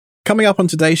Coming up on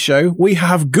today's show, we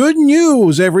have good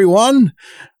news, everyone.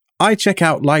 I check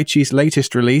out Lychee's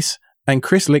latest release, and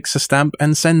Chris licks a stamp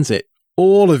and sends it.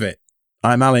 All of it.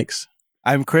 I'm Alex.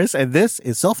 I'm Chris, and this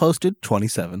is Self-Hosted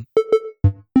 27.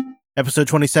 Episode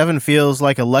 27 feels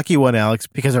like a lucky one, Alex,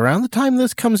 because around the time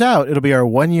this comes out, it'll be our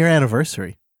 1-year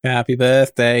anniversary. Happy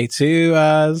birthday to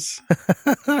us.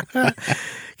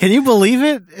 Can you believe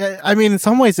it? I mean, in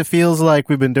some ways it feels like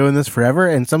we've been doing this forever.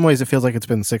 In some ways it feels like it's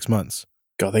been 6 months.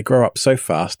 God, they grow up so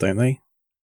fast, don't they?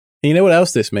 And you know what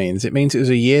else this means? It means it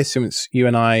was a year since you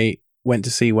and I went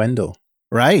to see Wendell.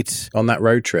 Right. On that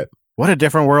road trip. What a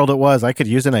different world it was. I could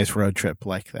use a nice road trip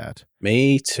like that.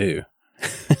 Me too.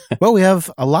 Well, we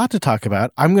have a lot to talk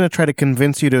about. I'm going to try to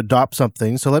convince you to adopt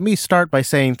something. So let me start by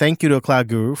saying thank you to Cloud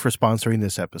Guru for sponsoring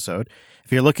this episode.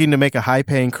 If you're looking to make a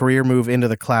high-paying career move into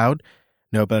the cloud,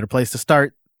 no better place to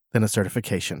start than a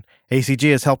certification.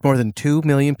 ACG has helped more than 2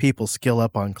 million people skill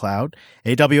up on cloud.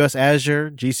 AWS,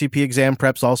 Azure, GCP exam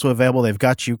prep's also available. They've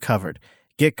got you covered.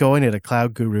 Get going at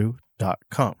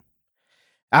cloudguru.com.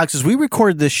 Alex, as we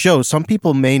record this show, some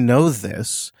people may know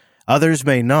this, others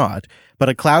may not, but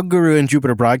a Cloud Guru and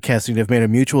Jupiter Broadcasting have made a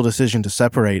mutual decision to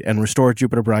separate and restore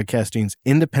Jupiter Broadcasting's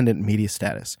independent media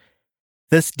status.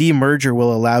 This demerger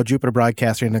will allow Jupiter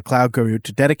Broadcasting and Cloud Guru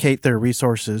to dedicate their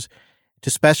resources to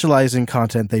specialize in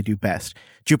content they do best.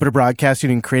 Jupiter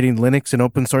Broadcasting in creating Linux and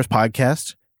open source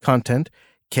podcasts, content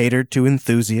catered to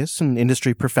enthusiasts and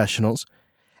industry professionals,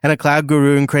 and a Cloud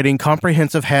Guru in creating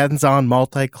comprehensive hands-on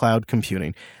multi-cloud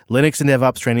computing, Linux and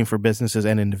DevOps training for businesses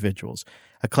and individuals.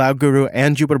 A Cloud Guru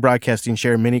and Jupiter Broadcasting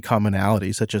share many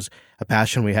commonalities, such as a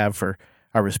passion we have for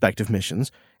our respective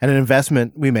missions, and an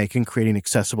investment we make in creating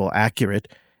accessible, accurate,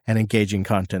 and engaging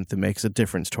content that makes a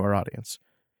difference to our audience.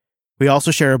 We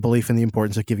also share a belief in the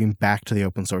importance of giving back to the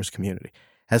open source community.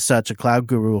 As such, a Cloud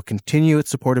Guru will continue its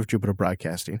support of Jupiter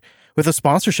Broadcasting with a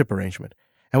sponsorship arrangement,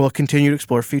 and will continue to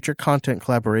explore future content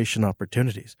collaboration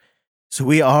opportunities. So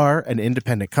we are an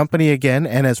independent company again,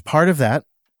 and as part of that,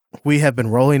 we have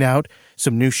been rolling out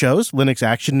some new shows. Linux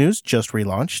Action News just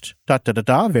relaunched.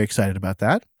 Very excited about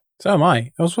that. So am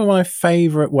I. That was one of my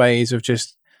favorite ways of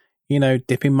just,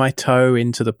 dipping my toe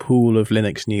into the pool of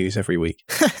Linux news every week.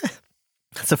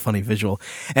 That's a funny visual.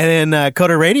 And then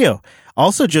Coder Radio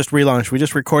also just relaunched. We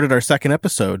just recorded our second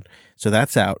episode, so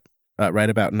that's out right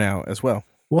about now as well.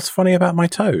 What's funny about my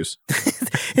toes?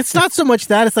 It's not so much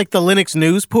that. It's like the Linux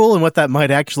news pool and what that might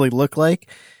actually look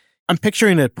like. I'm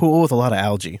picturing a pool with a lot of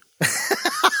algae.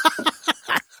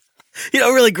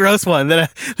 A really gross one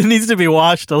that needs to be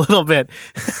washed a little bit.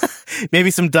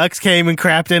 Maybe some ducks came and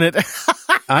crapped in it.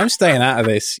 I'm staying out of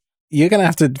this. You're going to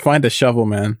have to find a shovel,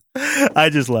 man. I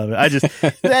just love it.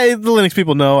 The Linux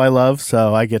people know I love,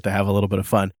 so I get to have a little bit of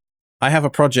fun. I have a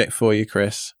project for you,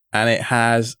 Chris, and it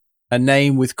has a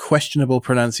name with questionable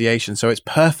pronunciation, so it's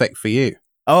perfect for you.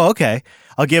 Oh, okay.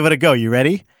 I'll give it a go. You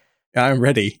ready? I'm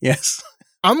ready, yes.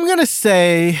 I'm going to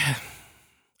say,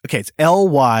 okay, it's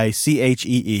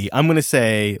Lychee. I'm going to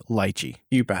say Lychee.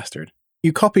 You bastard.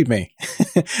 You copied me.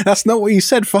 That's not what you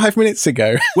said 5 minutes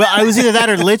ago. Well, I was either that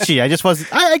or Litchi. I just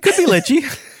wasn't. I could be Litchi.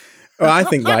 Well, I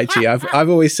think Lychee. I've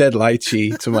always said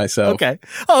Lychee to myself. Okay.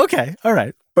 Oh, okay. All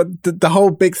right. But the whole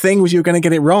big thing was you were going to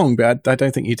get it wrong, but I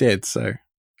don't think you did, so...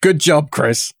 Good job,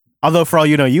 Chris. Although, for all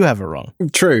you know, you have it wrong.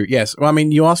 True, yes. Well, I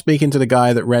mean, you are speaking to the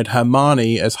guy that read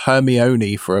Hermione as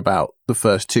Hermione for about the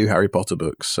first 2 Harry Potter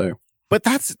books, so... But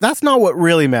that's not what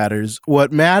really matters.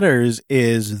 What matters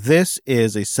is this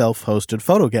is a self-hosted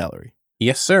photo gallery.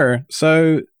 Yes, sir.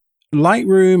 So,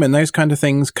 Lightroom and those kind of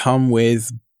things come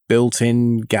with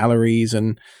built-in galleries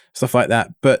and stuff like that,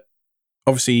 but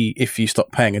obviously, if you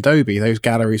stop paying Adobe, those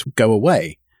galleries go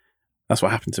away. That's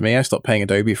what happened to me. I stopped paying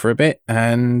Adobe for a bit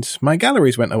and my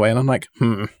galleries went away and I'm like,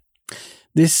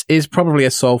 this is probably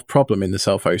a solved problem in the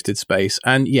self-hosted space.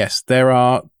 And yes, there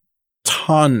are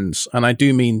tons, and I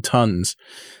do mean tons,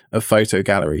 of photo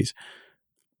galleries.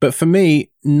 But for me,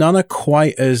 none are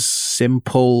quite as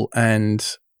simple and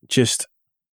just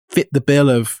fit the bill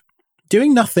of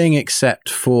doing nothing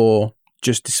except for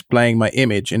just displaying my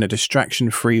image in a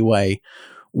distraction-free way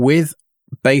with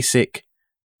basic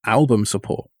album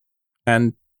support.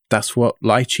 And that's what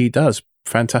Lychee does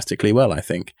fantastically well, I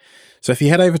think. So if you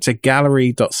head over to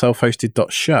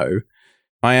gallery.selfhosted.show,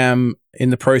 I am in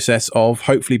the process of,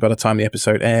 hopefully by the time the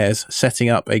episode airs, setting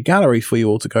up a gallery for you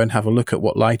all to go and have a look at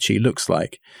what Lychee looks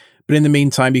like. But in the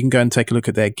meantime, you can go and take a look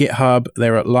at their GitHub.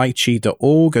 They're at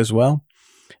lychee.org as well.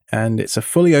 And it's a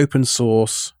fully open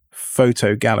source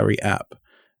photo gallery app.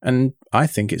 And I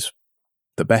think it's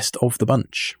the best of the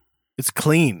bunch. It's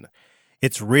clean.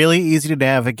 It's really easy to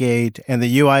navigate, and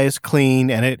the UI is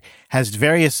clean, and it has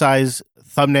various size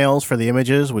thumbnails for the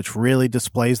images, which really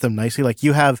displays them nicely. Like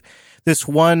you have this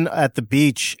one at the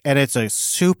beach, and it's a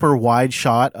super wide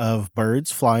shot of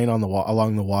birds flying on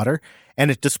along the water,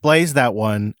 and it displays that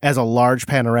one as a large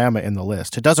panorama in the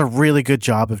list. It does a really good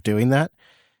job of doing that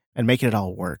and making it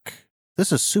all work.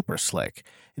 This is super slick.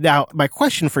 Now, my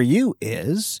question for you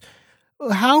is,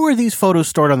 how are these photos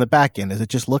stored on the back end? Is it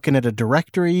just looking at a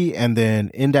directory and then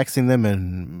indexing them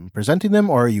and presenting them,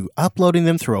 or are you uploading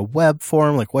them through a web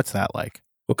form? Like, what's that like?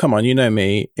 Well, come on, you know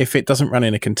me. If it doesn't run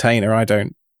in a container, I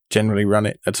don't generally run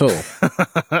it at all.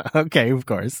 Okay, of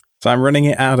course. So I'm running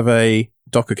it out of a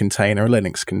Docker container, a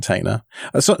Linux container.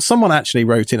 So someone actually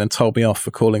wrote in and told me off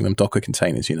for calling them Docker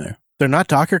containers, you know. They're not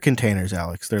Docker containers,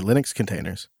 Alex. They're Linux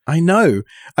containers. I know.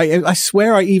 I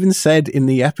swear I even said in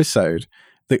the episode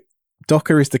that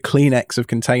Docker is the Kleenex of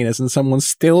containers, and someone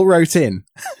still wrote in.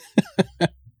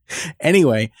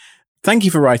 Anyway, thank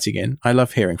you for writing in. I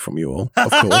love hearing from you all,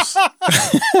 of course.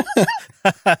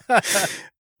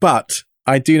 But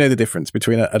I do know the difference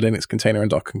between a Linux container and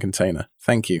Docker container.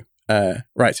 Thank you.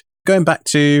 Right. Going back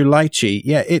to Lychee.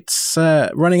 Yeah, it's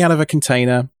running out of a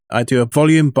container. I do a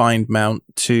volume bind mount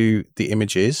to the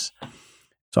images.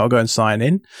 So I'll go and sign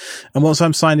in. And once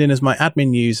I'm signed in as my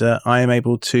admin user, I am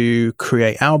able to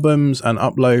create albums and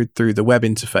upload through the web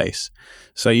interface.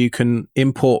 So you can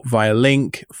import via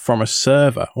link from a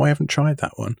server. Oh, I haven't tried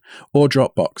that one. Or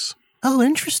Dropbox. Oh,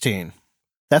 interesting.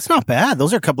 That's not bad.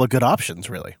 Those are a couple of good options,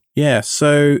 really. Yeah,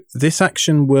 so this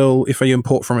action will, if you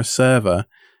import from a server,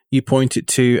 you point it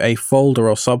to a folder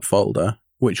or subfolder,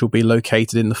 which will be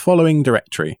located in the following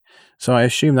directory. So I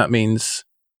assume that means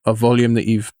a volume that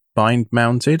you've bind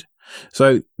mounted.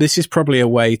 So this is probably a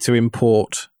way to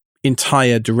import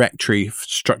entire directory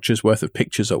structures worth of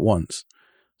pictures at once.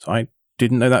 So I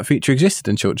didn't know that feature existed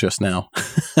until just now.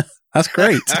 That's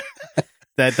great.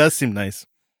 That does seem nice.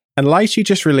 And Lychee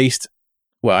just released,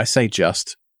 well, I say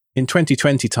just, in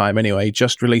 2020 time anyway,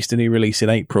 just released a new release in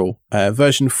April,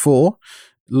 version 4.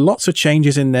 Lots of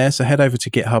changes in there, so head over to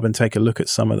GitHub and take a look at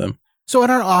some of them. So in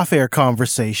our off-air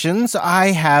conversations,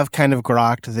 I have kind of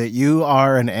grokked that you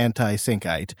are an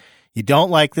anti-syncite. You don't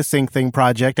like the SyncThing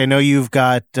project. I know you've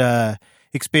got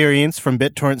experience from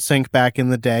BitTorrent Sync back in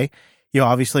the day. You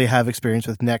obviously have experience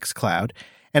with Nextcloud.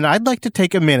 And I'd like to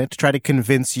take a minute to try to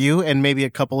convince you and maybe a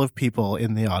couple of people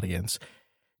in the audience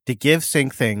to give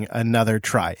SyncThing another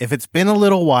try. If it's been a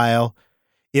little while,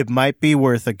 it might be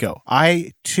worth a go.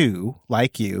 I, too,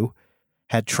 like you,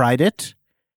 had tried it,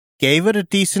 gave it a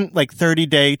decent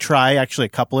 30-day try, actually a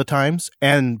couple of times,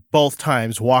 and both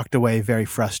times walked away very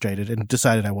frustrated and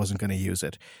decided I wasn't going to use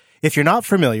it. If you're not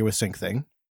familiar with SyncThing,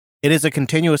 it is a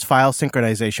continuous file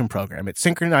synchronization program. It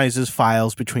synchronizes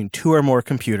files between two or more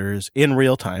computers in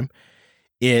real time.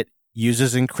 It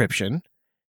uses encryption.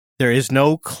 There is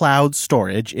no cloud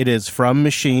storage. It is from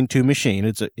machine to machine.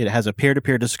 It has a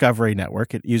peer-to-peer discovery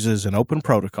network. It uses an open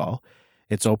protocol.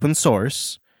 It's open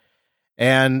source.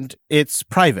 And it's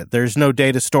private. There's no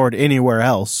data stored anywhere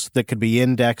else that could be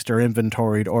indexed or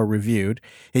inventoried or reviewed.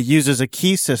 It uses a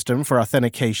key system for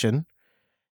authentication.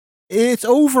 It's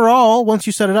overall, once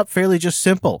you set it up, fairly just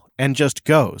simple and just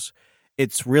goes.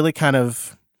 It's really kind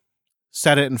of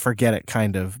set it and forget it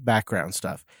kind of background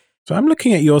stuff. So I'm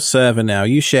looking at your server now.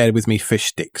 You shared with me fish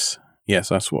sticks. Yes,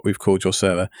 that's what we've called your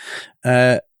server.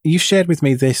 You shared with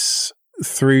me this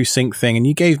through SyncThing, and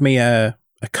you gave me a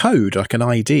code, like an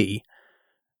ID.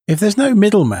 If there's no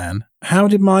middleman, how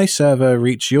did my server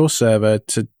reach your server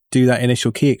to do that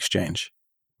initial key exchange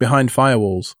behind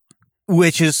firewalls?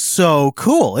 Which is so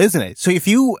cool, isn't it? So if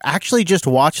you actually just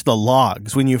watch the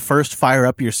logs when you first fire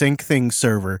up your SyncThing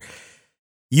server,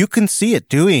 you can see it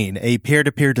doing a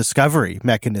peer-to-peer discovery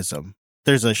mechanism.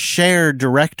 There's a shared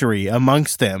directory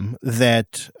amongst them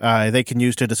that they can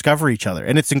use to discover each other.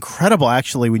 And it's incredible,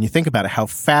 actually, when you think about it, how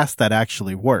fast that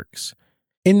actually works.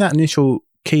 In that initial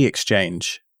key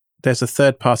exchange, there's a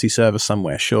third-party server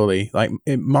somewhere, surely. Like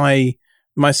my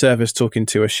server's talking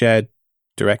to a shared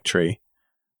directory.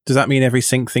 Does that mean every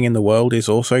SyncThing in the world is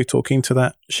also talking to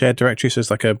that shared directory? So it's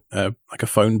like a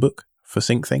phone book for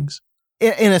SyncThings?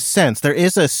 In a sense, there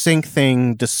is a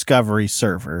SyncThing discovery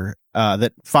server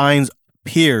that finds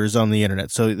peers on the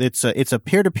internet. So it's a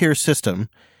peer-to-peer system.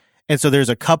 And so there's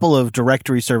a couple of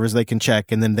directory servers they can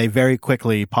check, and then they very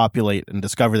quickly populate and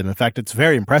discover them. In fact, it's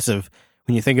very impressive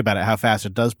when you think about it, how fast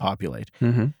it does populate.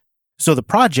 Mm-hmm. So the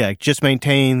project just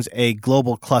maintains a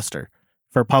global cluster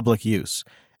for public use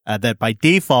that by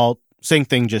default,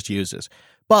 SyncThing just uses.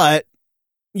 But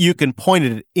you can point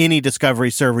it at any discovery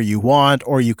server you want,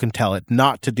 or you can tell it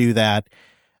not to do that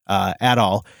at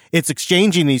all. It's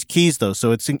exchanging these keys, though,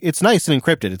 so it's nice and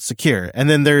encrypted. It's secure. And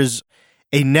then there's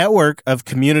a network of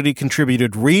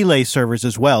community-contributed relay servers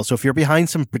as well. So if you're behind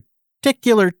some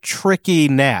particular tricky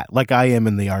NAT, like I am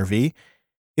in the RV,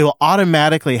 it will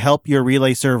automatically help your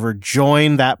relay server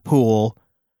join that pool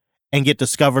and get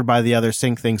discovered by the other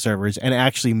SyncThing servers and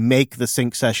actually make the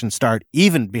sync session start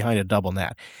even behind a double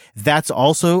NAT. That's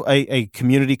also a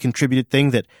community-contributed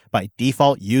thing that by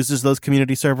default uses those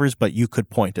community servers, but you could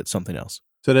point at something else.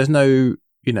 So there's no,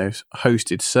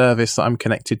 hosted service that I'm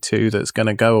connected to that's going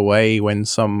to go away when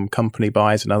some company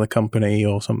buys another company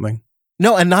or something?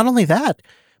 No, and not only that,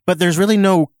 but there's really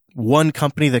no one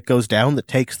company that goes down that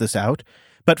takes this out.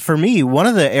 But for me, one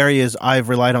of the areas I've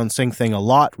relied on SyncThing a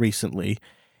lot recently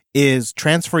is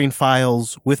transferring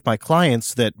files with my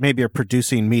clients that maybe are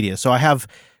producing media. So I have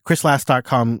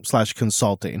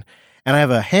chrislast.com/consulting, and I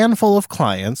have a handful of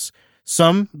clients,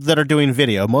 some that are doing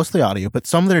video, mostly audio, but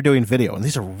some that are doing video. And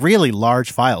these are really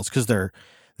large files because they're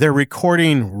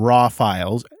recording raw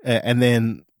files, and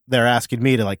then they're asking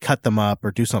me to like cut them up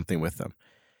or do something with them.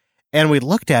 And we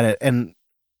looked at it, and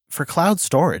for cloud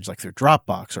storage, like through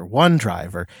Dropbox or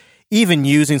OneDrive, or even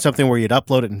using something where you'd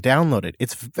upload it and download it,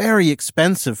 it's very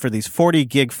expensive for these 40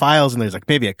 gig files, and there's like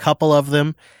maybe a couple of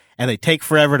them, and they take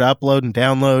forever to upload and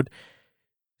download.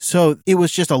 So it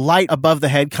was just a light above the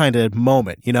head kind of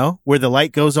moment, where the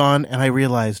light goes on, and I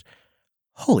realized,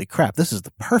 holy crap, this is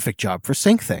the perfect job for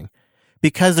SyncThing.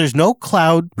 Because there's no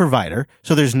cloud provider,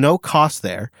 so there's no cost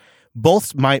there.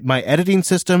 Both my editing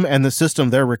system and the system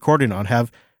they're recording on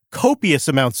have copious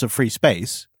amounts of free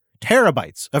space,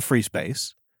 terabytes of free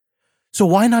space. So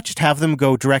why not just have them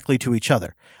go directly to each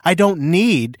other? I don't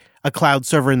need a cloud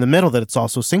server in the middle that it's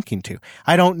also syncing to.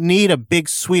 I don't need a big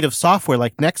suite of software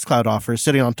like Nextcloud offers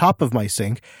sitting on top of my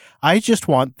sync. I just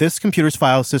want this computer's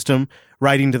file system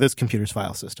writing to this computer's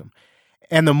file system.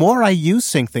 And the more I use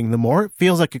SyncThing, the more it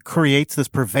feels like it creates this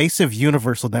pervasive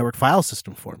universal network file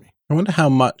system for me. I wonder how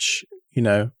much,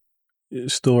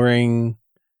 storing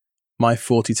my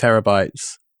 40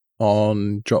 terabytes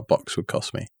on Dropbox would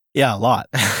cost me. Yeah, a lot.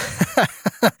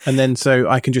 And then so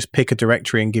I can just pick a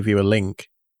directory and give you a link,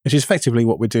 which is effectively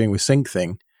what we're doing with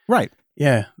SyncThing. Right.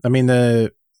 Yeah. I mean,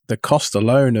 the cost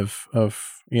alone of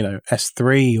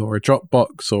S3 or a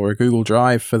Dropbox or a Google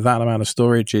Drive for that amount of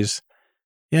storage is,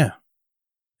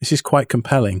 this is quite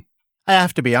compelling. I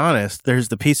have to be honest, there's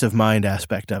the peace of mind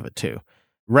aspect of it too.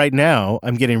 Right now,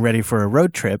 I'm getting ready for a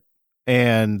road trip,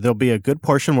 and there'll be a good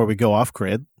portion where we go off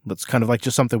grid. That's kind of like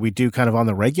just something we do kind of on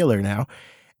the regular now.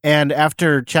 And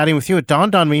after chatting with you, it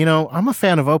dawned on me, I'm a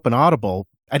fan of Open Audible.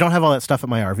 I don't have all that stuff at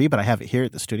my RV, but I have it here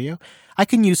at the studio. I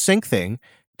can use SyncThing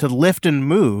to lift and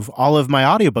move all of my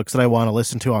audiobooks that I want to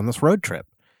listen to on this road trip.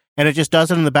 And it just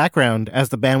does it in the background as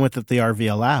the bandwidth that the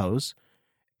RV allows.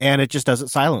 And it just does it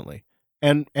silently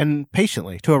and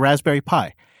patiently to a Raspberry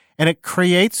Pi. And it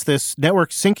creates this network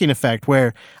syncing effect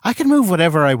where I can move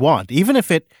whatever I want, even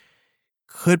if it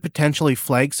could potentially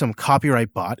flag some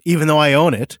copyright bot, even though I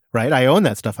own it, right? I own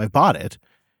that stuff. I bought it.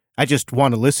 I just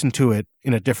want to listen to it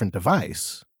in a different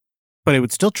device, but it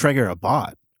would still trigger a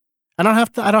bot. I don't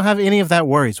have any of that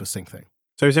worries with SyncThing.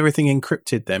 So is everything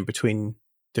encrypted then between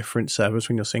different servers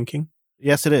when you're syncing?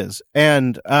 Yes, it is.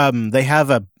 And they have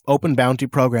a open bounty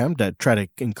program to try to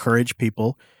encourage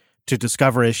people to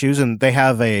discover issues. And they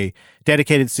have a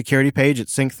dedicated security page at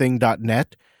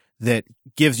syncthing.net that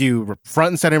gives you front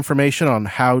and center information on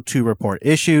how to report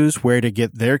issues, where to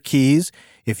get their keys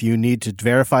if you need to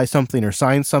verify something or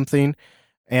sign something,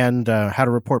 and how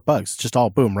to report bugs. It's just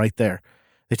all boom right there.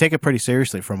 They take it pretty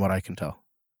seriously from what I can tell.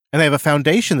 And they have a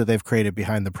foundation that they've created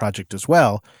behind the project as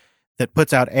well that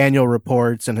puts out annual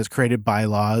reports and has created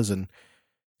bylaws and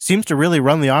seems to really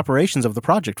run the operations of the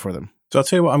project for them. So I'll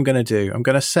tell you what I'm going to do. I'm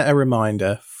going to set a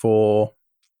reminder for,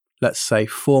 let's say,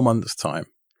 4 months' time.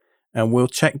 And we'll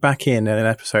check back in an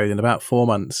episode in about 4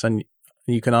 months, and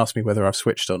you can ask me whether I've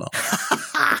switched or not.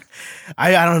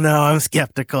 I don't know. I'm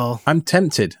skeptical. I'm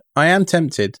tempted. I am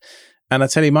tempted. And I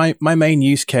tell you, my main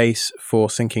use case for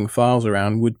syncing files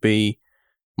around would be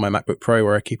my MacBook Pro,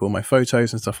 where I keep all my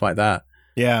photos and stuff like that.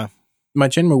 Yeah. My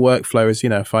general workflow is,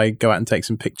 if I go out and take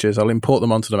some pictures, I'll import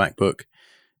them onto the MacBook,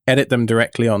 edit them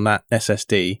directly on that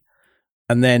SSD.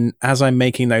 And then as I'm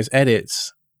making those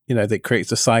edits, that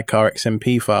creates the sidecar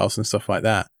XMP files and stuff like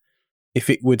that. If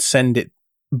it would send it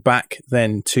back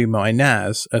then to my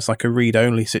NAS as like a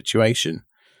read-only situation,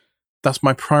 that's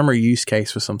my primary use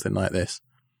case for something like this.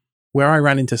 Where I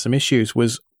ran into some issues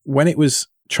was when it was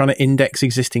trying to index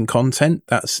existing content.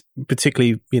 That's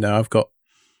particularly, I've got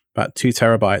about 2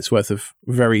 terabytes worth of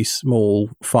very small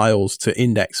files to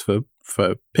index for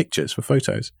pictures, for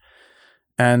photos.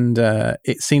 And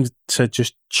it seemed to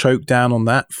just choke down on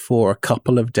that for a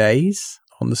couple of days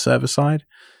on the server side.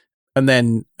 And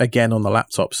then again on the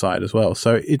laptop side as well.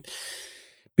 So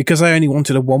because I only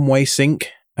wanted a one-way sync,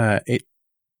 it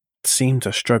seemed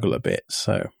to struggle a bit.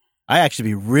 So I actually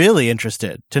be really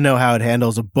interested to know how it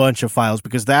handles a bunch of files,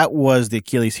 because that was the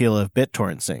Achilles heel of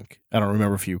BitTorrent Sync. I don't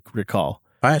remember if you recall.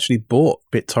 I actually bought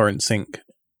BitTorrent Sync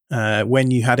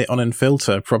when you had it on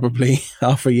Unfilter, probably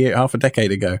half a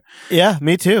decade ago. Yeah,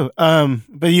 me too.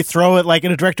 But you throw it like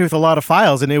in a directory with a lot of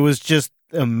files, and it was just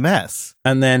a mess.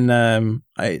 And then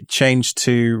I changed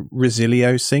to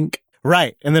Resilio Sync.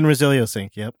 Right, and then Resilio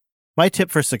Sync, yep. My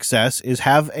tip for success is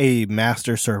have a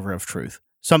master server of truth,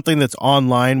 something that's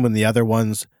online when the other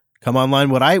ones come online.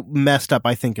 What I messed up,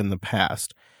 I think, in the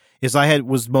past is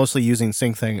was mostly using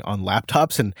SyncThing on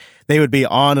laptops, and they would be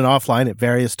on and offline at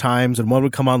various times, and one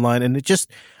would come online, and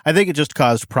I think it just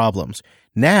caused problems.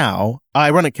 Now,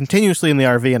 I run it continuously in the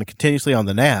RV and continuously on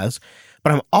the NAS,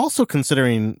 but I'm also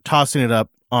considering tossing it up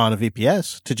on a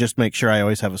VPS to just make sure I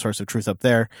always have a source of truth up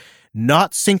there,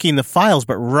 not syncing the files,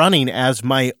 but running as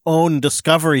my own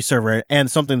discovery server and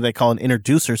something they call an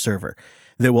introducer server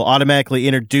that will automatically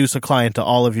introduce a client to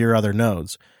all of your other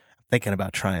nodes. Thinking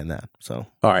about trying that. So,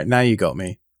 all right, now you got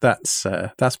me. That's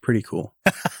pretty cool.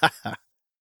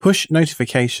 Push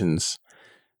notifications.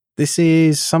 This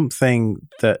is something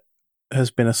that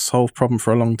has been a solved problem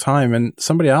for a long time, and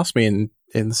somebody asked me in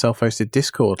the self-hosted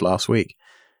Discord last week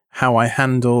how I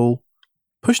handle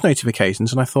push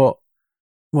notifications, and I thought,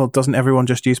 well, doesn't everyone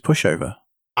just use pushover?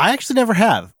 I actually never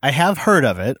have. I have heard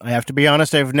of it. I have to be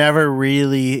honest, I've never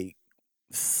really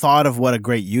thought of what a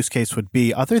great use case would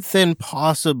be, other than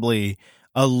possibly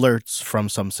alerts from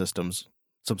some systems,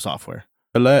 some software.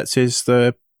 Alerts is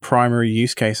the primary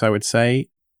use case, I would say.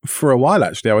 For a while,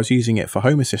 actually, I was using it for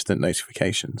Home Assistant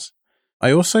notifications.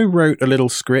 I also wrote a little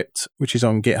script, which is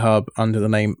on GitHub under the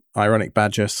name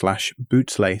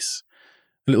ironicbadger/bootslace,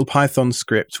 a little Python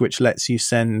script which lets you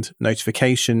send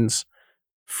notifications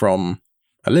from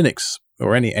a Linux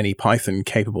or any Python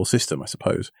capable system, I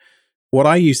suppose. What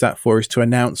I use that for is to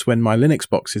announce when my Linux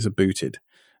boxes are booted.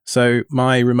 So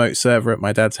my remote server at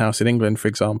my dad's house in England, for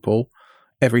example,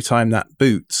 every time that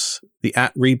boots, the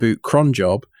 @reboot cron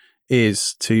job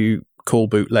is to call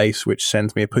bootlace, which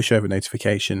sends me a pushover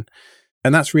notification.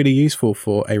 And that's really useful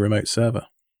for a remote server.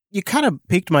 You kind of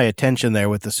piqued my attention there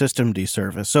with the systemd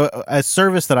service. So a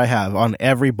service that I have on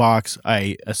every box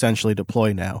I essentially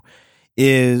deploy now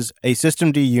is a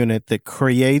systemd unit that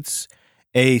creates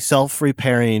a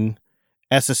self-repairing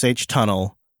SSH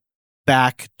tunnel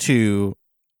back to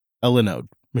a Linode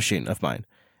machine of mine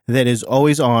that is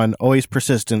always on, always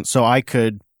persistent, so I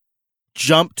could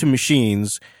jump to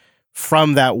machines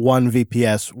from that one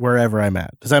VPS wherever I'm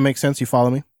at. Does that make sense? You follow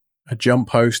me? A jump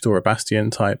host or a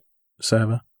Bastion type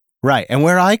server. Right. And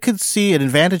where I could see an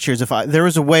advantage here is if there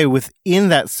was a way within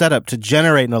that setup to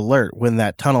generate an alert when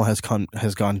that tunnel has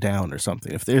gone down or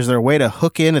something. Is there a way to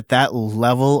hook in at that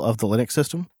level of the Linux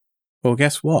system? Well,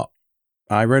 guess what?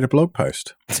 I wrote a blog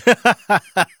post.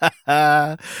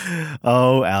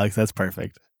 Oh, Alex, that's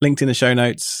perfect. Linked in the show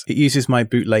notes. It uses my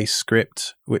bootlace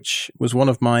script, which was one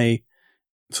of my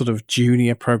sort of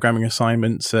junior programming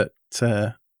assignments at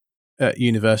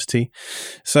university.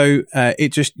 So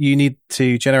you need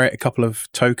to generate a couple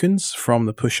of tokens from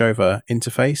the pushover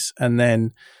interface, and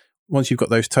then once you've got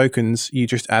those tokens, you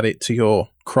just add it to your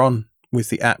cron with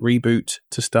the @reboot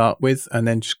to start with, and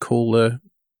then just call the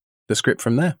script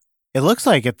from there. It looks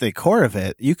like at the core of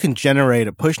it, you can generate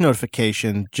a push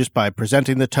notification just by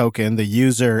presenting the token, the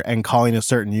user, and calling a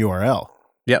certain URL.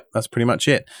 Yep, that's pretty much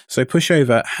it. So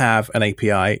pushover have an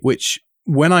API, which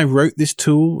when I wrote this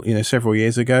tool, several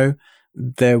years ago,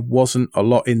 there wasn't a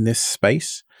lot in this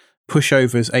space.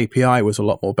 Pushover's API was a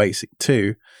lot more basic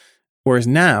too. Whereas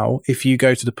now, if you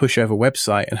go to the pushover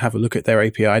website and have a look at their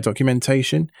API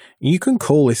documentation, you can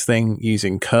call this thing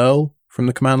using curl from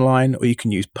the command line, or you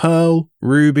can use Perl,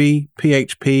 Ruby,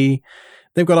 PHP.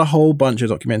 They've got a whole bunch of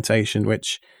documentation,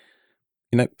 which,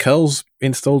 curl's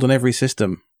installed on every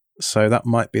system. So that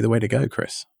might be the way to go,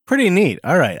 Chris. Pretty neat.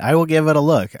 All right. I will give it a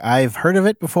look. I've heard of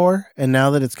it before, and now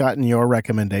that it's gotten your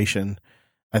recommendation,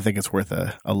 I think it's worth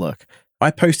a look.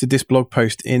 I posted this blog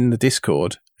post in the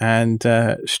Discord, and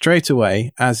straight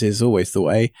away, as is always the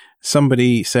way,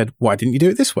 somebody said, "Why didn't you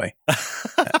do it this way?"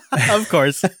 Of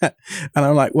course. And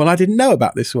I'm like, well, I didn't know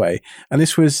about this way. And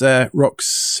this was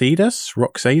Roxidus.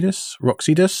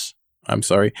 I'm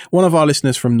sorry. One of our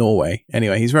listeners from Norway.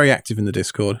 Anyway, he's very active in the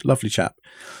Discord. Lovely chap.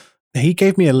 He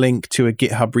gave me a link to a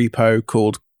GitHub repo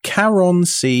called Caron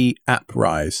C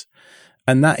AppRise.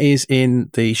 And that is in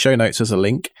the show notes as a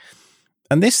link.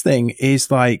 And this thing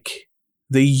is like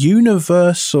the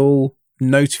universal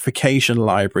notification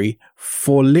library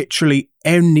for literally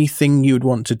anything you would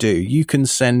want to do. You can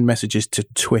send messages to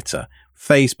Twitter,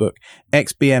 Facebook,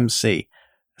 XBMC,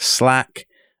 Slack.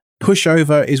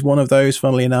 Pushover is one of those,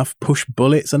 funnily enough.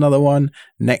 Pushbullet's another one.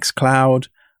 Nextcloud,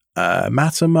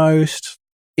 Mattermost,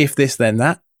 if this, then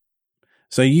that.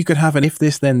 So you could have an if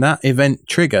this, then that event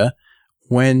trigger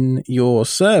when your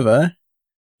server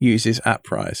uses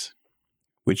AppRise,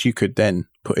 which you could then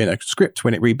put in a script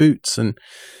when it reboots, and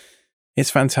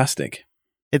it's fantastic.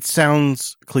 It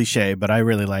sounds cliche, but I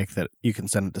really like that you can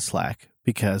send it to Slack,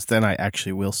 because then I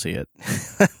actually will see it.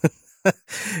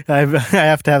 I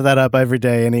have to have that up every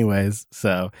day anyways,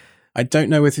 so I don't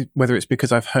know whether it's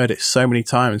because I've heard it so many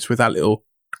times with that little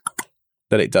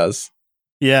that it does.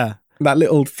 Yeah. That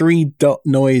little 3-dot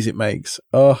noise it makes.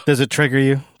 Oh, does it trigger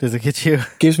you? Does it get you?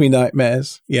 Gives me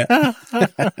nightmares. Yeah.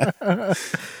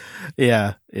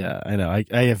 Yeah, I know.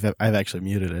 I've actually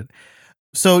muted it.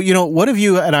 So, what have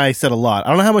you and I said a lot? I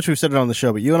don't know how much we've said it on the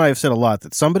show, but you and I have said a lot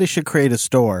that somebody should create a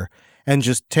store and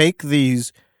just take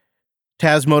these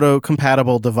Tasmodo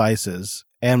compatible devices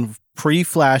and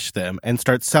pre-flash them and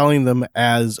start selling them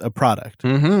as a product.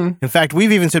 Mm-hmm. In fact,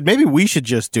 we've even said maybe we should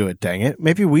just do it, dang it.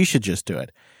 Maybe we should just do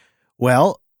it.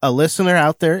 Well, a listener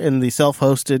out there in the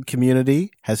self-hosted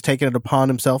community has taken it upon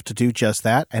himself to do just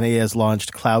that, and he has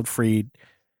launched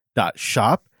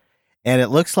cloudfree.shop. And it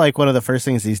looks like one of the first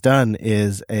things he's done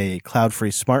is a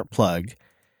Cloudfree smart plug.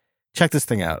 Check this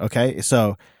thing out, okay?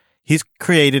 So he's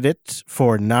created it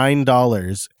for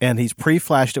 $9, and he's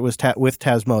pre-flashed it with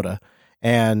Tasmodo,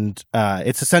 and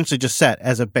it's essentially just set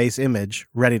as a base image,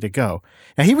 ready to go.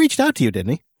 Now, he reached out to you,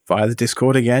 didn't he? Via the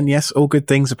Discord again. Yes, all good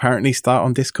things apparently start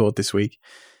on Discord this week.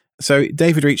 So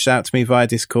David reached out to me via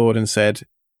Discord and said,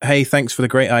 hey, thanks for the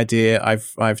great idea.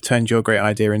 I've turned your great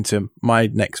idea into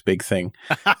my next big thing.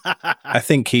 I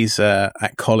think he's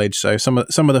at college, so some of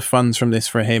the funds from this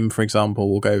for him, for example,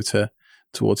 will go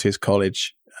towards his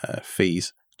college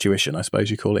fees. Tuition, I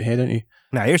suppose you call it here, don't you?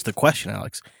 Now, here's the question,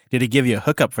 Alex. Did he give you a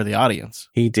hookup for the audience?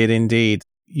 He did indeed.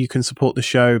 You can support the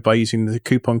show by using the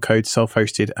coupon code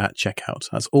self-hosted at checkout.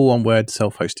 That's all one word,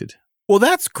 self-hosted. Well,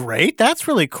 that's great. That's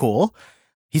really cool.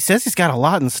 He says he's got a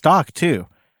lot in stock, too.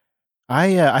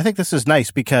 I think this is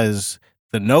nice because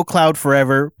the no cloud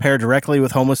forever paired directly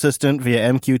with Home Assistant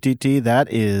via MQTT,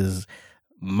 that is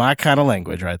my kind of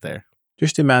language right there.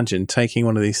 Just imagine taking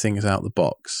one of these things out of the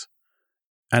box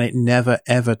and it never,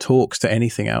 ever talks to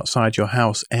anything outside your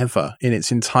house ever in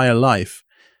its entire life.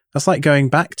 That's like going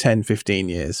back 10, 15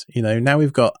 years. Now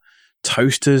we've got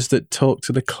toasters that talk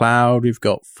to the cloud. We've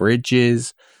got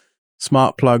fridges,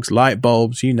 smart plugs, light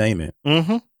bulbs, you name it.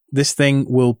 Mm-hmm. This thing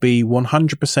will be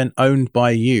 100% owned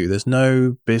by you. There's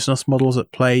no business models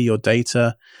at play, your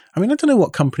data. I mean, I don't know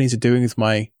what companies are doing with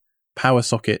my power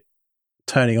socket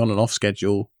turning on and off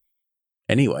schedule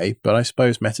anyway, but I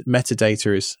suppose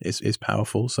metadata is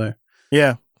powerful. So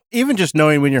yeah, even just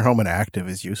knowing when you're home and active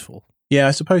is useful. Yeah,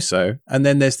 I suppose so. And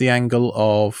then there's the angle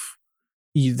of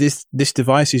this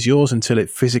device is yours until it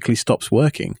physically stops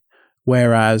working.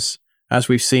 Whereas, as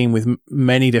we've seen with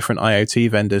many different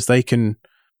IoT vendors, they can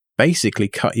basically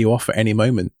cut you off at any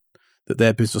moment that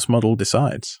their business model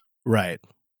decides. Right.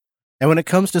 And when it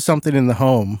comes to something in the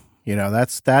home,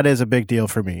 that is a big deal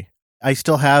for me. I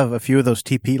still have a few of those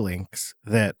TP-Links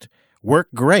that work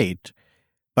great,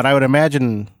 but I would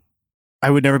imagine I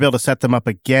would never be able to set them up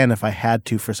again if I had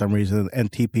to for some reason,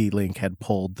 and TP-Link had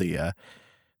pulled the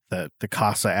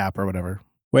Casa app or whatever.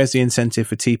 Where's the incentive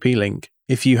for TP-Link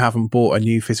if you haven't bought a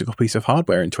new physical piece of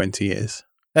hardware in 20 years?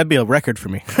 That'd be a record for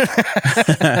me.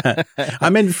 I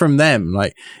meant from them.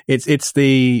 Like it's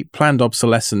the planned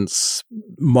obsolescence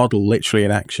model literally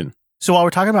in action. So while we're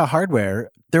talking about hardware,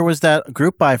 there was that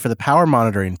group buy for the power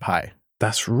monitoring Pi.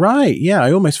 That's right. Yeah,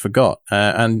 I almost forgot.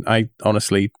 And I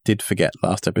honestly did forget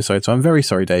last episode. So I'm very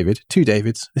sorry, David. Two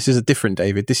Davids. This is a different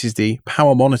David. This is the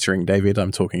power monitoring David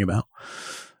I'm talking about.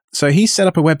 So he set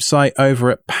up a website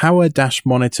over at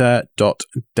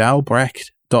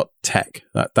power-monitor.dalbrecht.tech.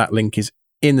 That link is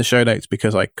in the show notes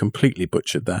because I completely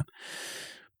butchered that.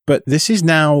 But this is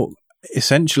now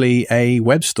essentially a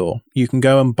web store. You can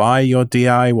go and buy your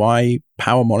DIY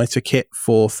power monitor kit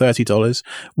for $30.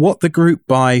 What the group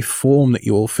buy form that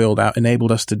you all filled out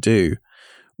enabled us to do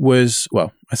was,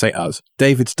 well, I say us,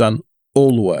 David's done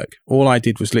all the work. All I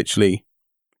did was literally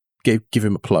give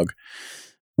him a plug.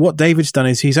 What David's done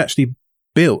is he's actually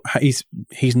built,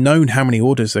 he's known how many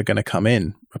orders are going to come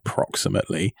in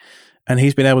approximately, and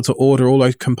he's been able to order all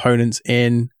those components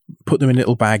in, put them in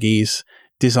little baggies,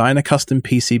 design a custom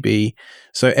PCB.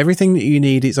 So everything that you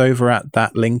need is over at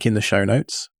that link in the show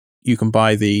notes. You can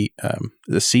buy the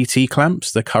CT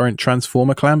clamps, the current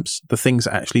transformer clamps, the things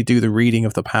that actually do the reading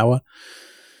of the power.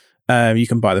 You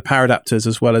can buy the power adapters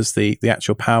as well as the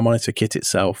actual power monitor kit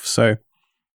itself. So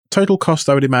total cost,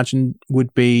 I would imagine,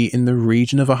 would be in the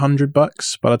region of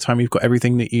 $100 by the time you've got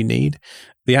everything that you need.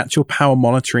 The actual power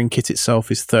monitoring kit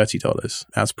itself is $30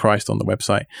 as priced on the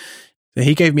website. So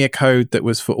he gave me a code that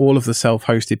was for all of the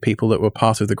self-hosted people that were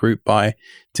part of the group buy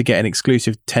to get an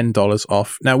exclusive $10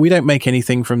 off. Now, we don't make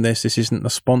anything from this. This isn't a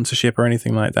sponsorship or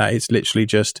anything like that. It's literally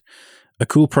just a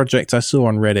cool project I saw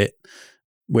on Reddit,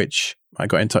 which I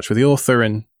got in touch with the author,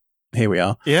 and here we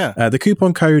are. Yeah. The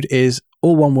coupon code is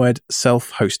all one word,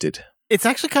 self-hosted. It's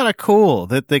actually kind of cool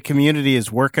that the community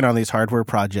is working on these hardware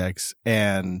projects,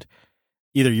 and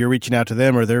either you're reaching out to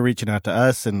them or they're reaching out to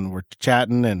us, and we're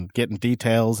chatting and getting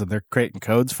details, and they're creating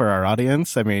codes for our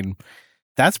audience. I mean,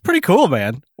 that's pretty cool,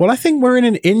 man. Well, I think we're in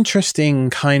an interesting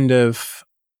kind of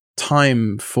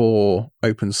time for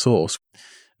open source.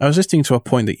 I was listening to a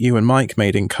point that you and Mike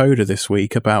made in Coda this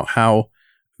week about how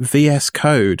VS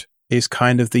Code is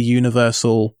kind of the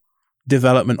universal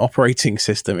development operating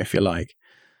system, if you like.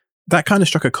 That kind of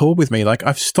struck a chord with me. Like,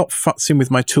 I've stopped futzing with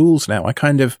my tools now.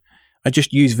 I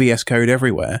just use VS Code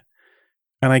everywhere,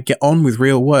 and I get on with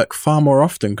real work far more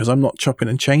often because I'm not chopping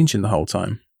and changing the whole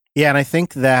time. Yeah, and I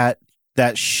think that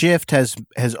shift has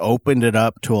opened it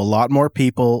up to a lot more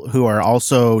people who are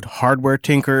also hardware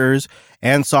tinkerers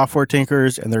and software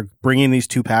tinkerers, and they're bringing these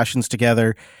two passions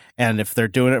together. And if they're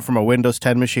doing it from a Windows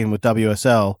 10 machine with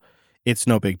WSL, it's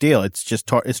no big deal. It's just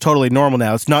it's totally normal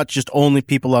now. It's not just only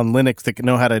people on Linux that can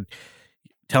know how to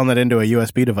turn that into a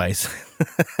USB device.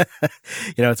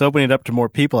 It's opening it up to more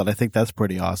people, and I think that's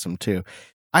pretty awesome too.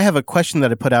 I have a question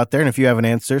that I put out there, and if you have an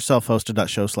answer,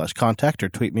 selfhosted.show/contact or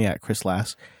tweet me at Chris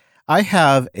Lass. I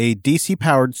have a DC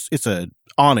powered, it's a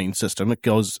awning system. It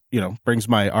goes, brings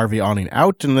my RV awning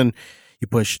out, and then you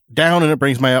push down and it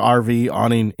brings my RV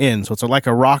awning in. So it's like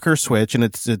a rocker switch, and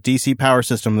it's a DC power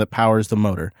system that powers the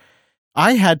motor.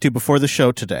 I had to, before the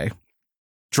show today,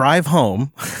 drive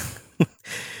home,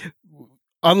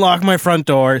 unlock my front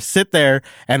door, sit there,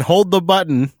 and hold the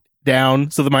button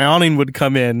down so that my awning would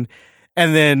come in,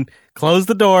 and then close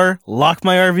the door, lock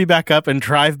my RV back up, and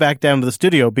drive back down to the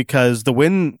studio because the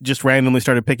wind just randomly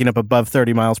started picking up above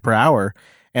 30 miles per hour.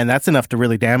 And that's enough to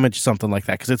really damage something like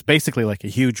that because it's basically like a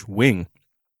huge wing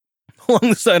along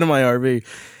the side of my RV.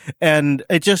 And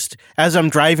it just, as I'm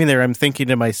driving there, I'm thinking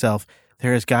to myself,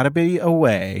 there has got to be a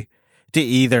way to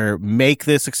either make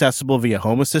this accessible via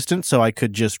Home Assistant so I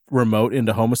could just remote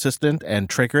into Home Assistant and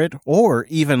trigger it, or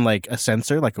even like a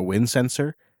sensor, like a wind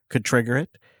sensor could trigger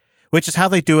it, which is how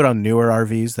they do it on newer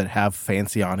RVs that have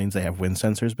fancy awnings. They have wind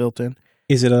sensors built in.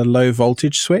 Is it a low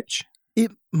voltage switch?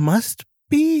 It must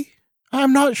be.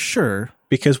 I'm not sure.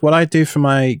 Because what I do for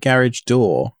my garage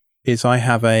door is I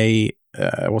have a,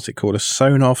 what's it called? A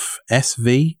Sonoff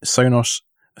SV,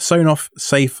 Sonoff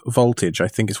Safe Voltage, I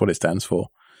think is what it stands for.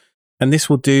 And this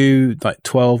will do like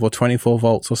 12 or 24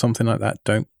 volts or something like that.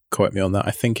 Don't quote me on that.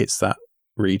 I think it's that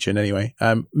region anyway.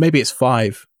 Maybe it's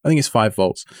 5. I think it's 5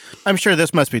 volts. I'm sure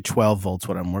this must be 12 volts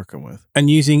what I'm working with. And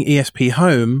using ESP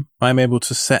Home, I'm able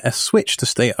to set a switch to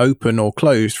stay open or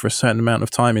closed for a certain amount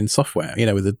of time in software,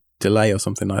 with a delay or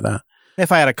something like that.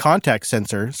 If I had a contact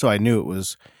sensor, so I knew it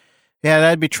was,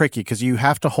 that'd be tricky because you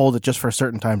have to hold it just for a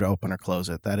certain time to open or close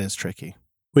it. That is tricky.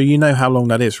 Well, you know how long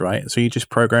that is, right? So you just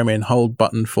program in hold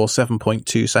button for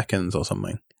 7.2 seconds or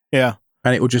something. Yeah.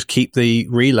 And it will just keep the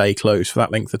relay closed for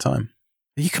that length of time.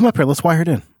 You come up here, let's wire it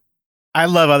in. I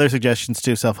love other suggestions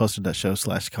too,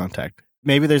 selfhosted.show/contact.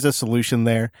 Maybe there's a solution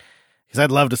there because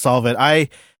I'd love to solve it. I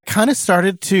kind of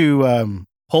started to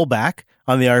pull back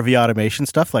on the RV automation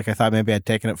stuff. Like I thought maybe I'd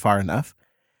taken it far enough.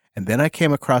 And then I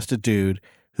came across a dude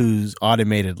who's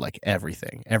automated like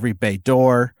everything. Every bay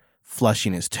door,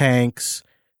 flushing his tanks,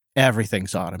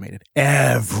 everything's automated.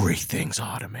 Everything's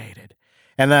automated.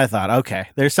 And then I thought, okay,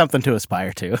 there's something to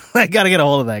aspire to. I got to get a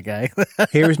hold of that guy.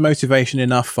 Here is motivation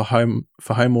enough for home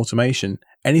automation.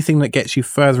 Anything that gets you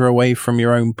further away from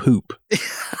your own poop.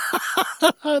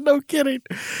 No kidding.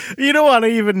 You don't want to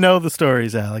even know the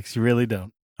stories, Alex. You really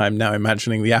don't. I'm now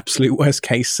imagining the absolute worst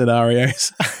case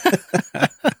scenarios.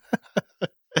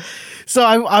 So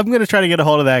I'm going to try to get a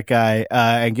hold of that guy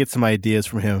and get some ideas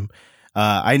from him.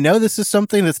 I know this is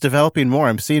something that's developing more.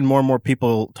 I'm seeing more and more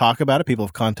people talk about it. People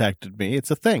have contacted me.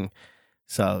 It's a thing.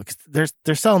 So they're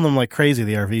selling them like crazy,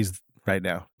 the RVs right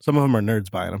now. Some of them are nerds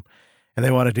buying them, and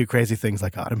they want to do crazy things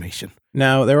like automation.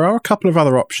 Now, there are a couple of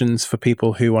other options for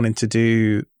people who wanted to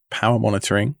do power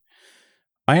monitoring.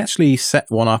 I actually set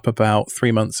one up about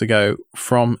 3 months ago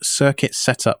from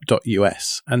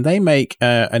circuitsetup.us, and they make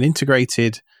an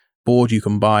integrated board you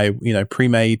can buy,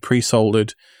 pre-made,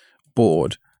 pre-soldered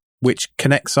board, which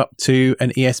connects up to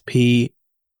an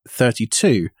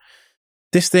ESP32.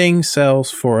 This thing sells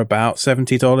for about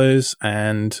 $70,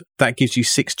 and that gives you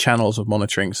 6 channels of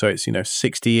monitoring. So it's,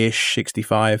 60-ish,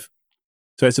 65.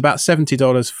 So it's about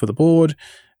 $70 for the board.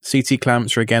 CT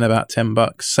clamps are again about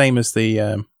 $10, same as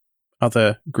the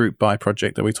other group buy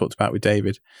project that we talked about with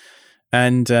David.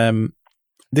 And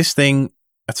this thing,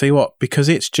 I tell you what, because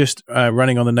it's just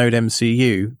running on the Node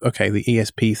MCU, okay, the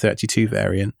ESP32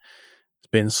 variant, it's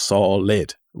been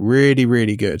solid, really,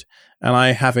 really good. And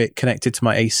I have it connected to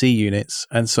my AC units.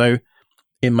 And so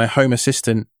in my Home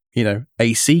Assistant,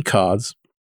 AC cards,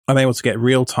 I'm able to get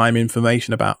real-time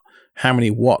information about how many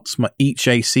watts each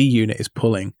AC unit is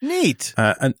pulling. Neat.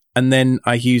 And then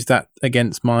I use that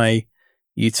against my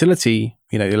utility,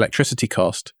 electricity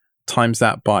cost, times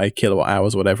that by kilowatt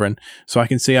hours or whatever. And so I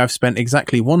can see I've spent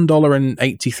exactly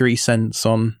 $1.83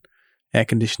 on air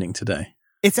conditioning today.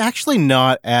 It's actually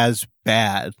not as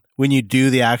bad when you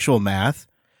do the actual math.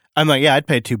 I'm like, yeah, I'd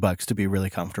pay $2 to be really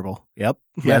comfortable. Yep.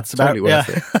 Yeah, that's totally worth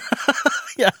it.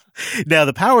 Yeah. Now,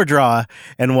 the power draw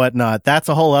and whatnot, that's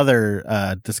a whole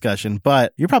other discussion,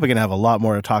 but you're probably going to have a lot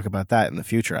more to talk about that in the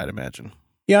future, I'd imagine.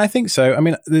 Yeah, I think so. I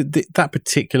mean, that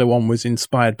particular one was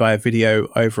inspired by a video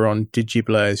over on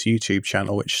DigiBlur's YouTube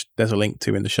channel, which there's a link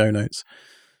to in the show notes.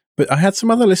 But I had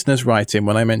some other listeners write in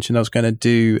when I mentioned I was going to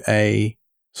do a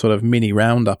sort of mini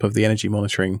roundup of the energy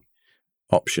monitoring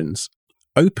options.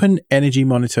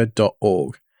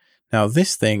 OpenEnergyMonitor.org. Now,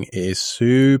 this thing is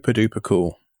super duper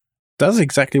cool. Does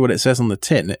exactly what it says on the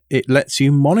tin. It lets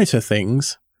you monitor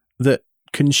things that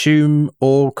consume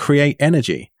or create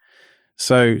energy.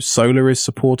 So solar is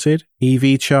supported,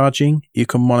 EV charging, you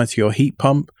can monitor your heat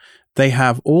pump. They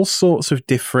have all sorts of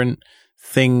different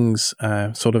things,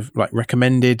 sort of like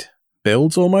recommended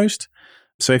builds almost.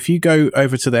 So if you go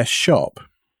over to their shop,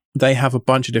 they have a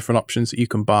bunch of different options that you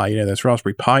can buy. There's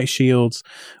Raspberry Pi shields,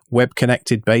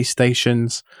 web-connected base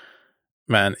stations.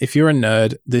 Man, if you're a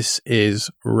nerd, this is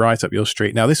right up your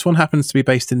street. Now, this one happens to be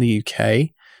based in the UK,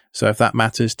 so if that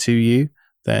matters to you,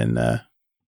 then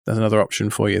there's another option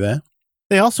for you there.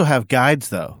 They also have guides,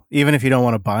 though, even if you don't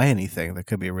want to buy anything that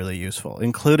could be really useful,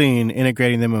 including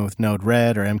integrating them with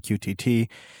Node-RED or MQTT.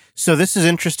 So this is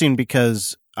interesting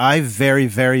because I very,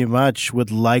 very much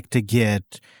would like to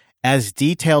get as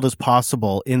detailed as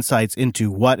possible insights into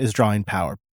what is drawing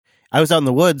power. I was out in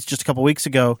the woods just a couple weeks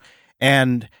ago,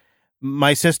 and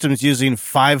my system's using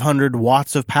 500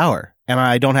 watts of power, and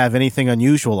I don't have anything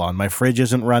unusual on. My fridge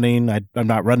isn't running. I'm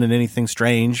not running anything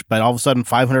strange, but all of a sudden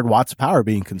 500 watts of power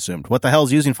being consumed. What the hell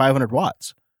is using 500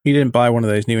 watts? You didn't buy one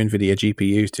of those new NVIDIA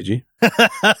GPUs, did you?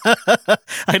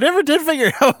 I never did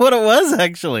figure out what it was,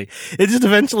 actually. It just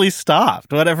eventually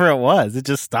stopped. Whatever it was, it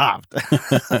just stopped.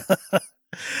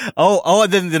 Oh,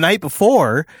 and then the night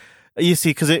before, you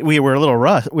see, because we were a little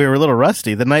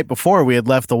rusty. The night before, we had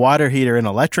left the water heater in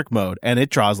electric mode, and it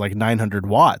draws like 900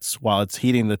 watts while it's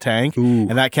heating the tank,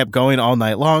 and that kept going all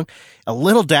night long. A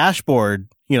little dashboard,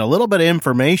 a little bit of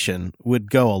information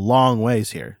would go a long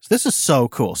ways here. So this is so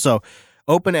cool. So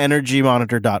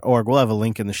OpenEnergyMonitor.org. We'll have a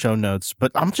link in the show notes,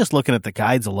 but I'm just looking at the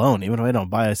guides alone. Even if I don't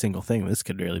buy a single thing, this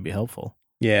could really be helpful.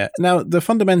 Yeah. Now, the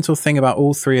fundamental thing about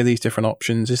all three of these different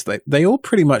options is that they all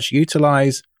pretty much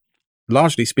utilize,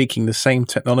 largely speaking, the same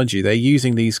technology. They're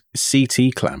using these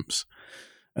CT clamps.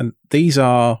 And these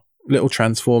are little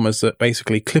transformers that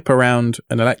basically clip around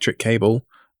an electric cable,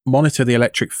 monitor the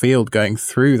electric field going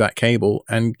through that cable,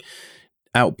 and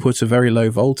output a very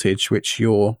low voltage, which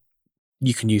you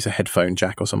can use a headphone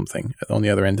jack or something on the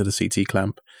other end of the CT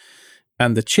clamp.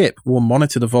 And the chip will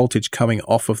monitor the voltage coming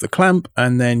off of the clamp,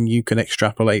 and then you can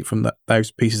extrapolate from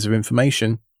those pieces of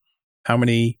information how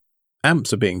many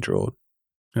amps are being drawn.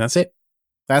 And that's it.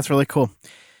 That's really cool.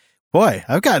 Boy,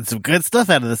 I've gotten some good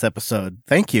stuff out of this episode.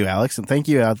 Thank you, Alex, and thank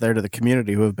you out there to the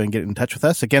community who have been getting in touch with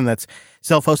us. Again, that's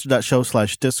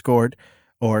selfhosted.show/Discord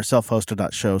or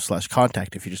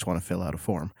selfhosted.show/contact if you just want to fill out a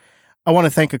form. I want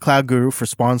to thank A Cloud Guru for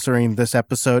sponsoring this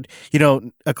episode.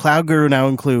 A Cloud Guru now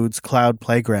includes Cloud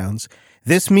Playgrounds.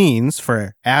 This means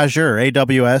for Azure,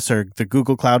 AWS, or the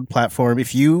Google Cloud Platform,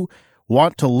 if you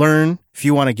want to learn, if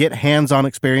you want to get hands-on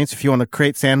experience, if you want to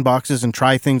create sandboxes and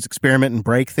try things, experiment and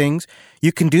break things,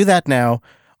 you can do that now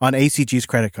on ACG's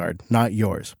credit card, not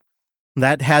yours.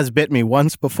 That has bit me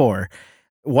once before.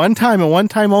 One time and one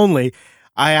time only,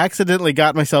 I accidentally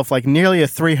got myself like nearly a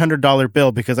 $300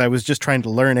 bill because I was just trying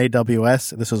to learn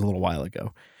AWS. This was a little while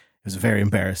ago. It was very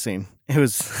embarrassing. It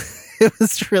was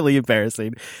really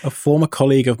embarrassing. A former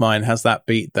colleague of mine has that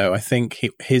beat, though. I think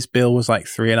his bill was like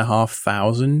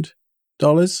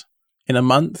 $3,500 in a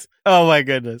month. Oh, my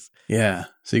goodness. Yeah.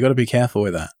 So you got to be careful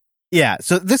with that. Yeah.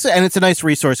 So and it's a nice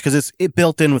resource because it's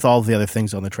built in with all the other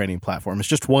things on the training platform. It's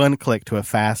just one click to a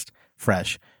fast,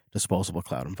 fresh disposable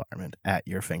cloud environment at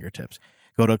your fingertips.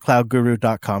 Go to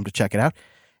cloudguru.com to check it out.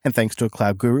 And thanks to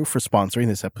Cloud Guru for sponsoring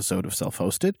this episode of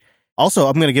Self-Hosted. Also,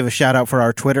 I'm going to give a shout out for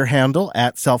our Twitter handle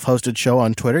at Self-Hosted Show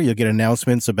on Twitter. You'll get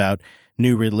announcements about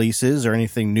new releases or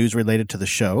anything news related to the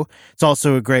show. It's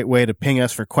also a great way to ping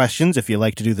us for questions if you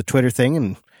like to do the Twitter thing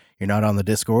and you're not on the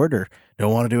Discord or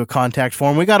don't want to do a contact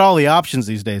form. We got all the options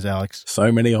these days, Alex.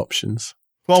 So many options.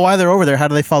 Well, while they're over there, how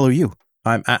do they follow you?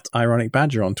 I'm at Ironic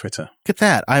Badger on Twitter. Look at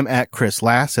that. I'm at Chris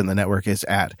Lass, and the network is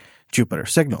at Jupiter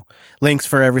Signal. Links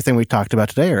for everything we talked about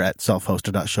today are at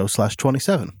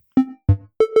selfhosted.show/27.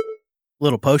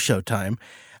 Little post-show time.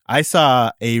 I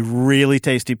saw a really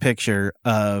tasty picture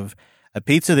of a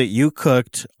pizza that you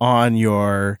cooked on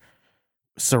your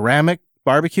ceramic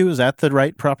barbecue. Is that the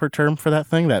right proper term for that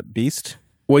thing, that beast?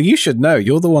 Well, you should know.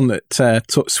 You're the one that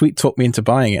sweet talked me into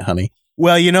buying it, honey.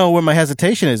 Well, you know where my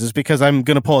hesitation is because I'm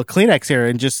going to pull a Kleenex here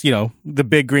and just, the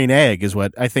big green egg is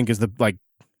what I think is the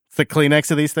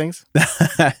Kleenex of these things.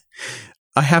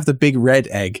 I have the big red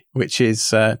egg, which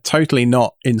is totally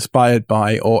not inspired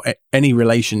by or any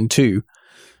relation to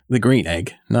the green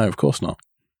egg. No, of course not.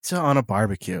 It's on a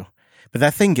barbecue, but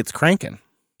that thing gets cranking.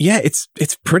 Yeah, it's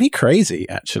pretty crazy,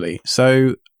 actually.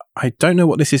 So I don't know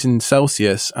what this is in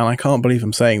Celsius, and I can't believe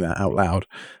I'm saying that out loud.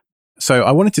 So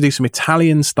I wanted to do some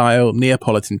Italian-style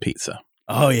Neapolitan pizza.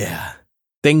 Oh, yeah.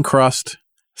 Thin crust,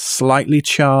 slightly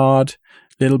charred,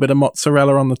 little bit of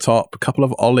mozzarella on the top, a couple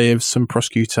of olives, some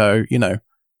prosciutto,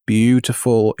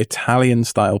 beautiful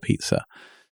Italian-style pizza.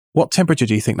 What temperature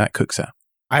do you think that cooks at?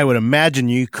 I would imagine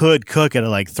you could cook it at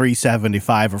like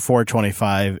 375 or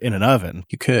 425 in an oven.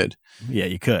 You could. Yeah,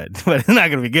 you could, but it's not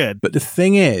going to be good. But the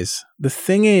thing is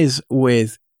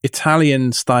with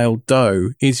Italian-style dough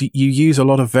is you use a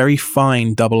lot of very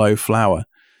fine 00 flour.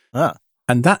 Ah.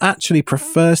 And that actually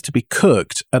prefers to be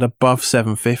cooked at above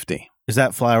 750. Is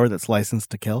that flour that's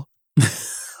licensed to kill?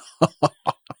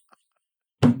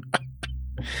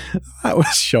 That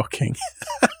was shocking.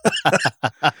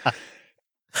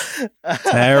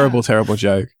 Terrible, terrible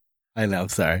joke. I know,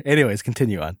 sorry. Anyways,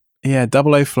 continue on. Yeah,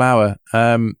 00 flour.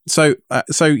 So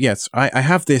yes, I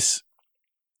have this.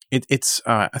 It's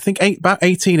I think about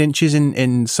 18 inches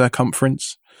in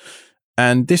circumference,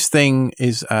 and this thing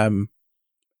is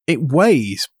it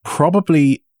weighs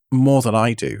probably more than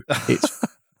I do. It's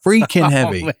freaking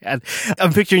heavy. Oh, man.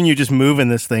 I'm picturing you just moving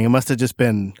this thing. It must have just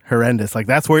been horrendous. Like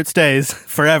that's where it stays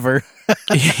forever.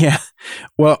 Yeah.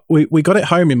 Well, we got it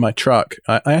home in my truck.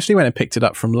 I actually went and picked it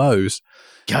up from Lowe's.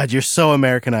 God, you're so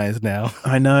Americanized now.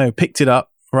 I know. Picked it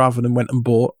up rather than went and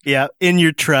bought. Yeah, in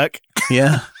your truck.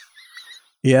 Yeah.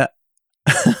 Yeah.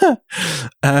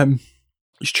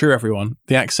 It's true, everyone.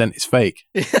 The accent is fake.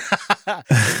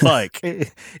 Fake.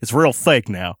 It's real fake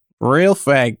now. Real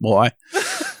fake, boy.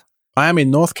 I am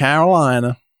in North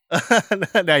Carolina.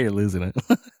 Now you're losing it.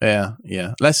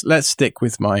 Yeah. Let's stick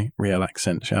with my real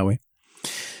accent, shall we?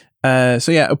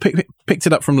 So yeah, I picked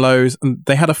it up from Lowe's, and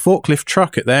they had a forklift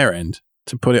truck at their end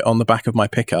to put it on the back of my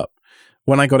pickup.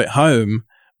 When I got it home,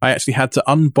 I actually had to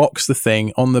unbox the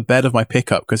thing on the bed of my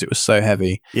pickup because it was so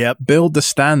heavy. Yep. Build the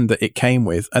stand that it came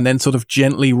with, and then sort of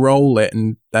gently roll it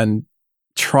and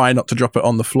try not to drop it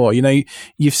on the floor.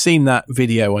 You've seen that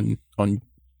video on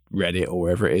Reddit or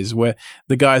wherever it is, where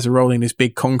the guys are rolling this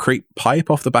big concrete pipe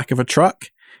off the back of a truck.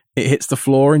 It hits the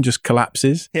floor and just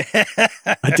collapses.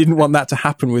 I didn't want that to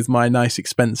happen with my nice,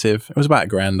 expensive, it was about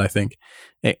 $1,000, I think,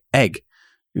 egg.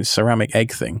 Ceramic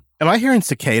egg thing. Am I hearing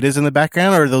cicadas in the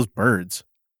background, or are those birds?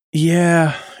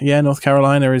 Yeah. North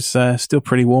Carolina is still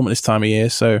pretty warm at this time of year,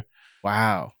 so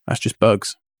wow, that's just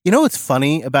bugs. You know what's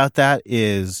funny about that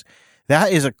is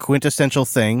a quintessential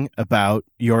thing about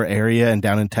your area and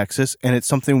down in Texas, and it's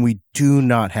something we do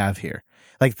not have here.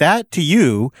 Like that to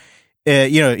you,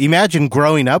 imagine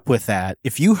growing up with that.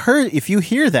 If you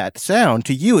hear that sound,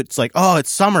 to you it's like, oh, it's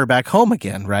summer back home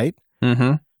again, right?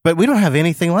 Mm-hmm. But we don't have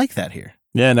anything like that here.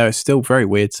 Yeah, no, it's still very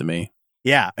weird to me.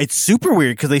 Yeah, it's super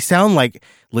weird because they sound like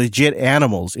legit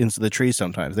animals into the trees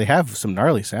sometimes. They have some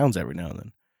gnarly sounds every now and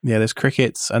then. Yeah, there's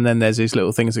crickets, and then there's these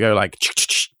little things that go like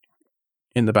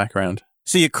in the background.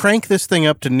 So you crank this thing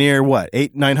up to near what,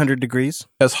 800-900 degrees?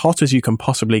 As hot as you can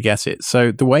possibly get it.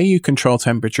 So the way you control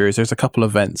temperature is there's a couple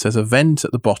of vents. There's a vent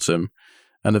at the bottom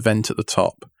and a vent at the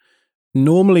top.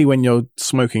 Normally when you're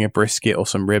smoking a brisket or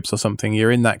some ribs or something,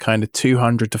 you're in that kind of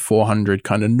 200 to 400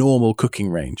 kind of normal cooking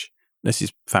range. This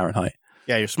is Fahrenheit.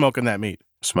 Yeah, you're smoking that meat.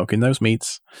 Smoking those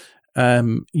meats.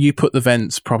 You put the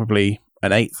vents probably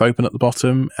an eighth open at the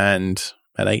bottom and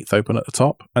an eighth open at the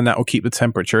top, and that will keep the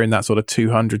temperature in that sort of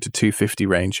 200 to 250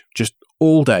 range just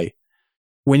all day.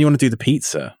 When you want to do the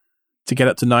pizza, to get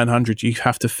up to 900, you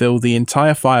have to fill the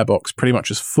entire firebox pretty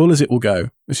much as full as it will go.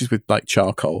 This is with like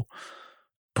charcoal.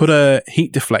 Put a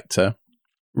heat deflector,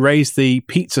 raise the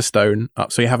pizza stone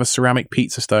up so you have a ceramic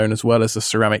pizza stone as well as a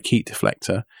ceramic heat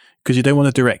deflector, because you don't want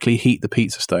to directly heat the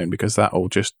pizza stone because that will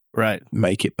just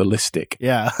make it ballistic.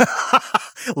 Yeah.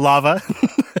 Lava.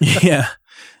 Yeah.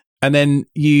 And then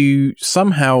you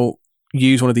somehow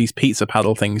use one of these pizza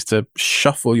paddle things to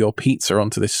shuffle your pizza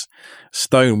onto this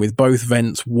stone with both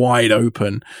vents wide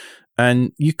open.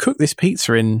 And you cook this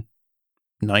pizza in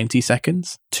 90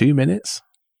 seconds, 2 minutes.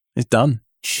 It's done.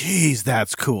 Jeez,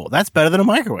 that's cool. That's better than a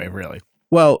microwave, really.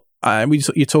 Well,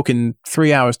 you're talking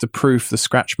 3 hours to proof the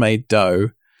scratch-made dough.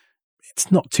 It's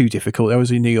not too difficult. There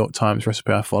was a New York Times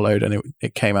recipe I followed, and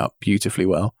it came out beautifully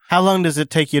well. How long does it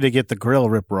take you to get the grill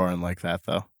rip-roaring like that,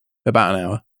 though? About an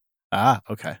hour. Ah,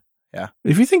 okay. Yeah.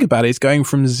 If you think about it, it's going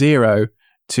from 0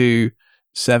 to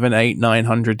 700, 800,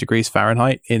 900 degrees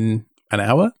Fahrenheit in an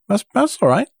hour. That's all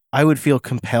right. I would feel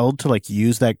compelled to like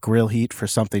use that grill heat for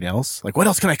something else. Like, what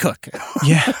else can I cook?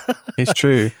 Yeah, it's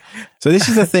true. So this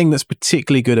is the thing that's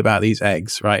particularly good about these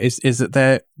eggs, right? Is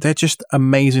that they're just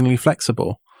amazingly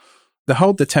flexible. They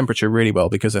hold the temperature really well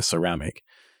because they're ceramic.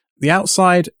 The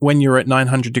outside, when you're at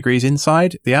 900 degrees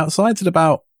inside, the outside's at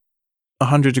about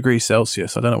 100 degrees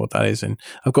Celsius. I don't know what that is. And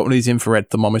I've got one of these infrared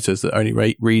thermometers that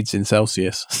only reads in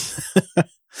Celsius.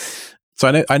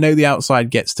 So I know the outside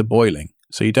gets to boiling.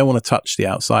 So you don't want to touch the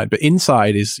outside, but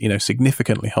inside is,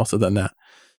 significantly hotter than that.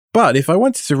 But if I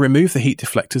wanted to remove the heat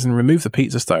deflectors and remove the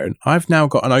pizza stone, I've now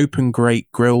got an open grate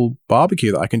grill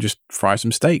barbecue that I can just fry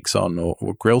some steaks on or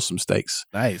grill some steaks.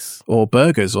 Nice. Or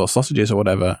burgers or sausages or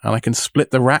whatever. And I can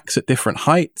split the racks at different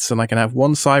heights, and I can have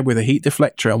one side with a heat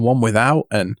deflector and one without,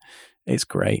 and it's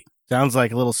great. Sounds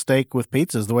like a little steak with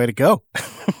pizza is the way to go.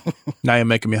 Now you're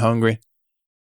making me hungry.